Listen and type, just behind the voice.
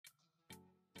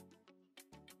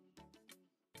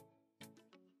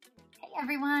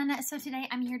Everyone, so today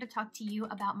I'm here to talk to you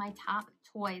about my top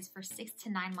toys for 6 to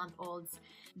 9 month olds.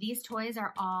 These toys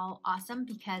are all awesome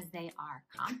because they are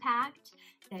compact,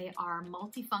 they are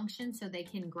multifunction so they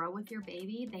can grow with your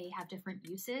baby, they have different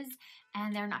uses,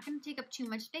 and they're not going to take up too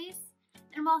much space.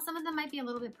 And while some of them might be a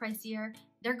little bit pricier,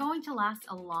 they're going to last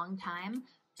a long time.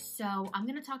 So I'm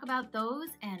going to talk about those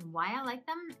and why I like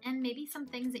them and maybe some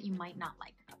things that you might not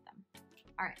like about them.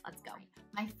 All right, let's go.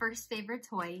 My first favorite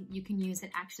toy, you can use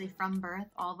it actually from birth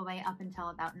all the way up until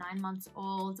about 9 months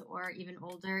old or even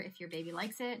older if your baby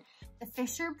likes it. The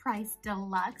Fisher-Price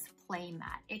Deluxe Play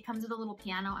Mat. It comes with a little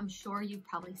piano. I'm sure you've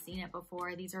probably seen it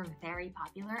before. These are very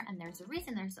popular and there's a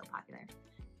reason they're so popular.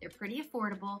 They're pretty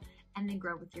affordable and they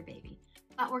grow with your baby.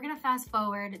 But we're gonna fast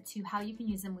forward to how you can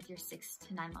use them with your 6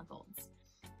 to 9 month olds.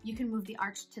 You can move the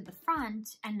arch to the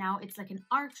front and now it's like an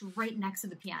arch right next to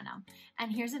the piano.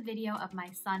 And here's a video of my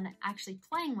son actually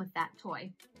playing with that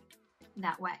toy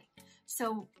that way.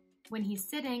 So when he's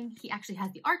sitting, he actually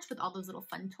has the arch with all those little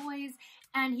fun toys,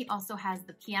 and he also has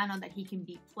the piano that he can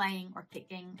be playing or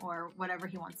kicking or whatever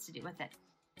he wants to do with it.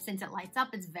 Since it lights up,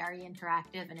 it's very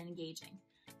interactive and engaging.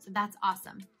 So that's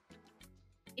awesome.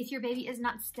 If your baby is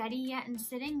not steady yet and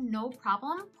sitting, no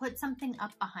problem. Put something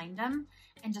up behind them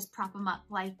and just prop them up,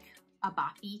 like a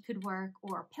boppy could work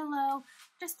or a pillow.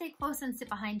 Just stay close and sit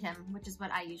behind him, which is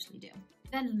what I usually do.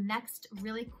 Then the next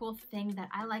really cool thing that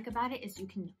I like about it is you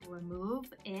can remove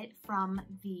it from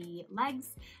the legs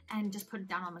and just put it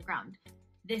down on the ground.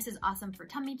 This is awesome for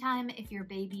tummy time if your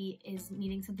baby is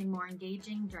needing something more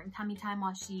engaging during tummy time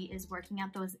while she is working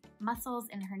out those muscles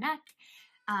in her neck.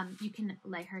 You can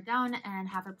lay her down and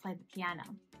have her play the piano.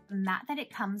 The mat that it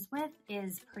comes with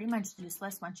is pretty much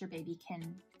useless once your baby can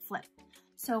flip.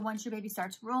 So once your baby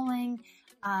starts rolling,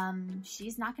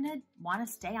 she's not gonna wanna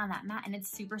stay on that mat, and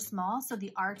it's super small, so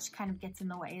the arch kind of gets in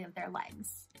the way of their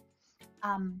legs.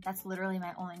 That's literally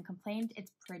my only complaint.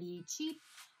 It's pretty cheap.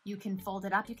 You can fold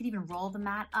it up. You can even roll the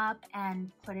mat up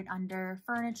and put it under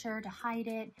furniture to hide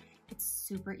it. It's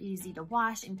super easy to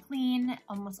wash and clean.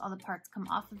 Almost all the parts come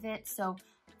off of it, so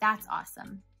that's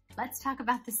awesome. Let's talk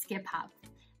about the Skip Hop.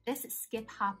 This Skip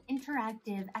Hop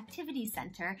Interactive Activity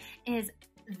Center is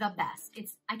the best.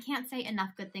 I can't say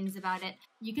enough good things about it.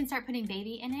 You can start putting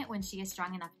baby in it when she is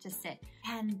strong enough to sit.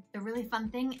 And the really fun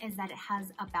thing is that it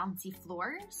has a bouncy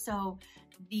floor. So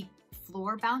the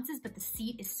floor bounces, but the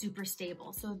seat is super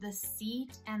stable. So the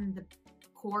seat and the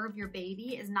core of your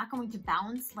baby is not going to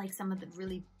bounce like some of the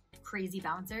really crazy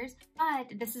bouncers, but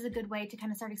this is a good way to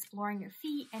kind of start exploring your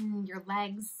feet and your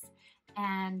legs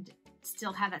and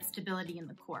still have that stability in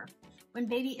the core. When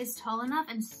baby is tall enough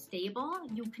and stable,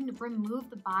 you can remove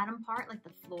the bottom part, like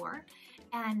the floor,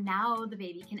 and now the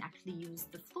baby can actually use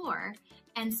the floor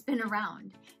and spin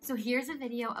around. So here's a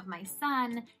video of my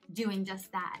son doing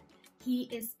just that. He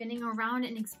is spinning around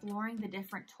and exploring the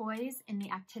different toys in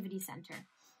the activity center.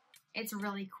 It's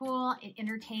really cool. It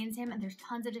entertains him, and there's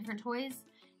tons of different toys.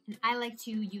 And I like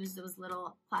to use those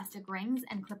little plastic rings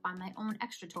and clip on my own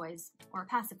extra toys or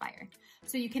pacifier.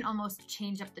 So you can almost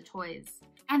change up the toys.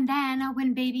 And then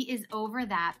when baby is over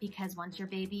that, because once your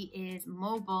baby is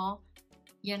mobile,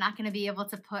 you're not gonna be able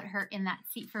to put her in that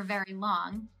seat for very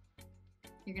long.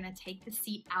 You're gonna take the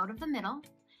seat out of the middle,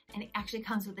 and it actually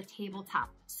comes with a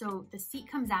tabletop. So the seat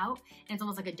comes out and it's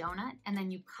almost like a donut, and then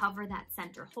you cover that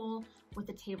center hole with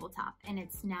a tabletop, and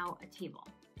it's now a table.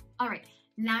 All right.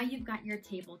 Now you've got your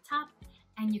tabletop,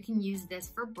 and you can use this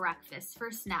for breakfast,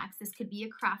 for snacks. This could be a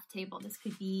craft table. This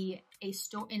could be in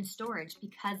storage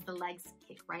because the legs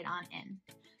kick right on in.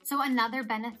 So another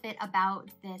benefit about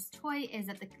this toy is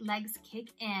that the legs kick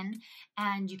in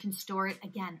and you can store it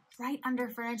again right under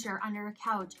furniture, under a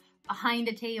couch, behind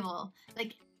a table.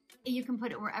 Like, you can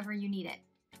put it wherever you need it.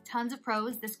 Tons of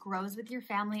pros. This grows with your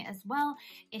family as well.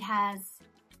 It has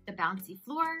the bouncy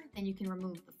floor, then you can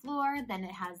remove the floor, then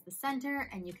it has the center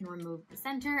and you can remove the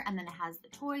center, and then it has the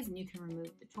toys and you can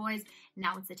remove the toys.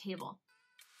 Now it's a table.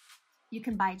 You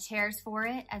can buy chairs for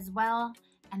it as well,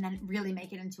 and then really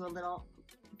make it into a little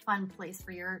fun place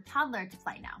for your toddler to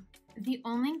play now. The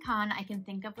only con I can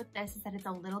think of with this is that it's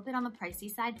a little bit on the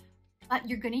pricey side, but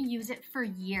you're gonna use it for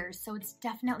years, so it's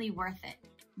definitely worth it.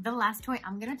 The last toy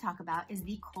I'm gonna talk about is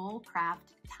the Cole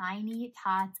Craft Tiny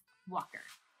Tots Walker.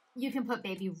 You can put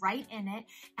baby right in it,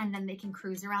 and then they can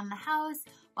cruise around the house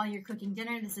while you're cooking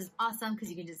dinner. This is awesome because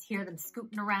you can just hear them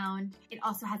scooting around. It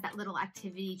also has that little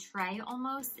activity tray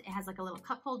almost. It has like a little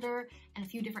cup holder and a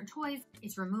few different toys.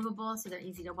 It's removable, so they're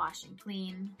easy to wash and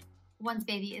clean. Once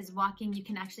baby is walking, you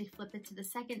can actually flip it to the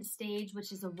second stage,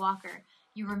 which is a walker.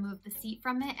 You remove the seat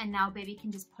from it, and now baby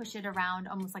can just push it around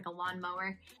almost like a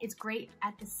lawnmower. It's great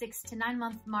at the 6 to 9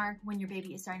 month mark when your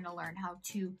baby is starting to learn how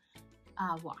to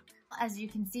walk. As you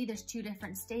can see, there's 2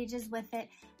 different stages with it,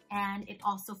 and it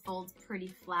also folds pretty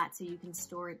flat so you can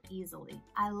store it easily.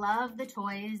 I love the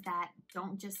toys that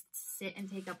don't just sit and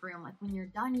take up room. Like when you're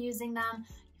done using them,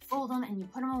 you fold them and you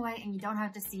put them away and you don't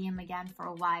have to see them again for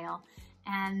a while.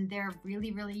 And they're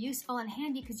really, really useful and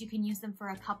handy because you can use them for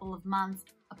a couple of months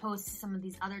opposed to some of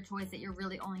these other toys that you're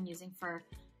really only using for,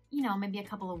 you know, maybe a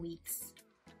couple of weeks.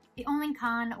 The only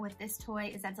con with this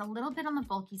toy is that it's a little bit on the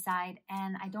bulky side,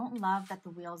 and I don't love that the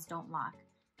wheels don't lock.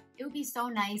 It would be so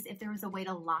nice if there was a way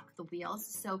to lock the wheels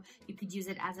so you could use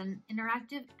it as an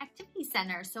interactive activity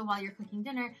center. So while you're cooking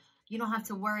dinner, you don't have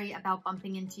to worry about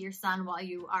bumping into your son while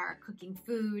you are cooking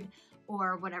food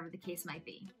or whatever the case might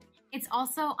be. It's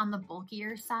also on the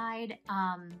bulkier side.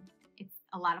 It's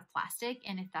a lot of plastic,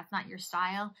 and if that's not your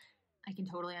style, I can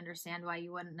totally understand why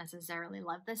you wouldn't necessarily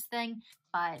love this thing,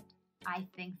 but I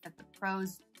think that the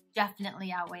pros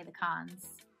definitely outweigh the cons.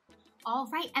 All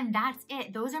right, and that's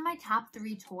it. Those are my top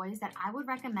 3 toys that I would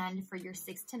recommend for your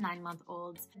 6 to 9 month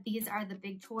olds. These are the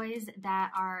big toys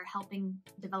that are helping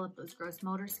develop those gross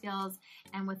motor skills,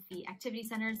 and with the activity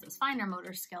centers, those finer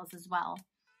motor skills as well.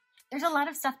 There's a lot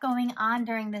of stuff going on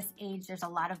during this age. There's a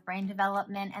lot of brain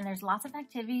development, and there's lots of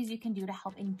activities you can do to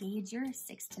help engage your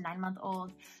 6 to 9 month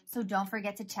old. So don't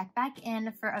forget to check back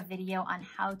in for a video on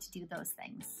how to do those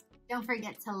things. Don't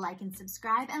forget to like and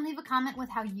subscribe and leave a comment with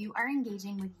how you are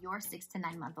engaging with your 6 to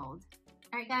 9 month old.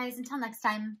 All right, guys, until next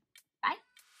time.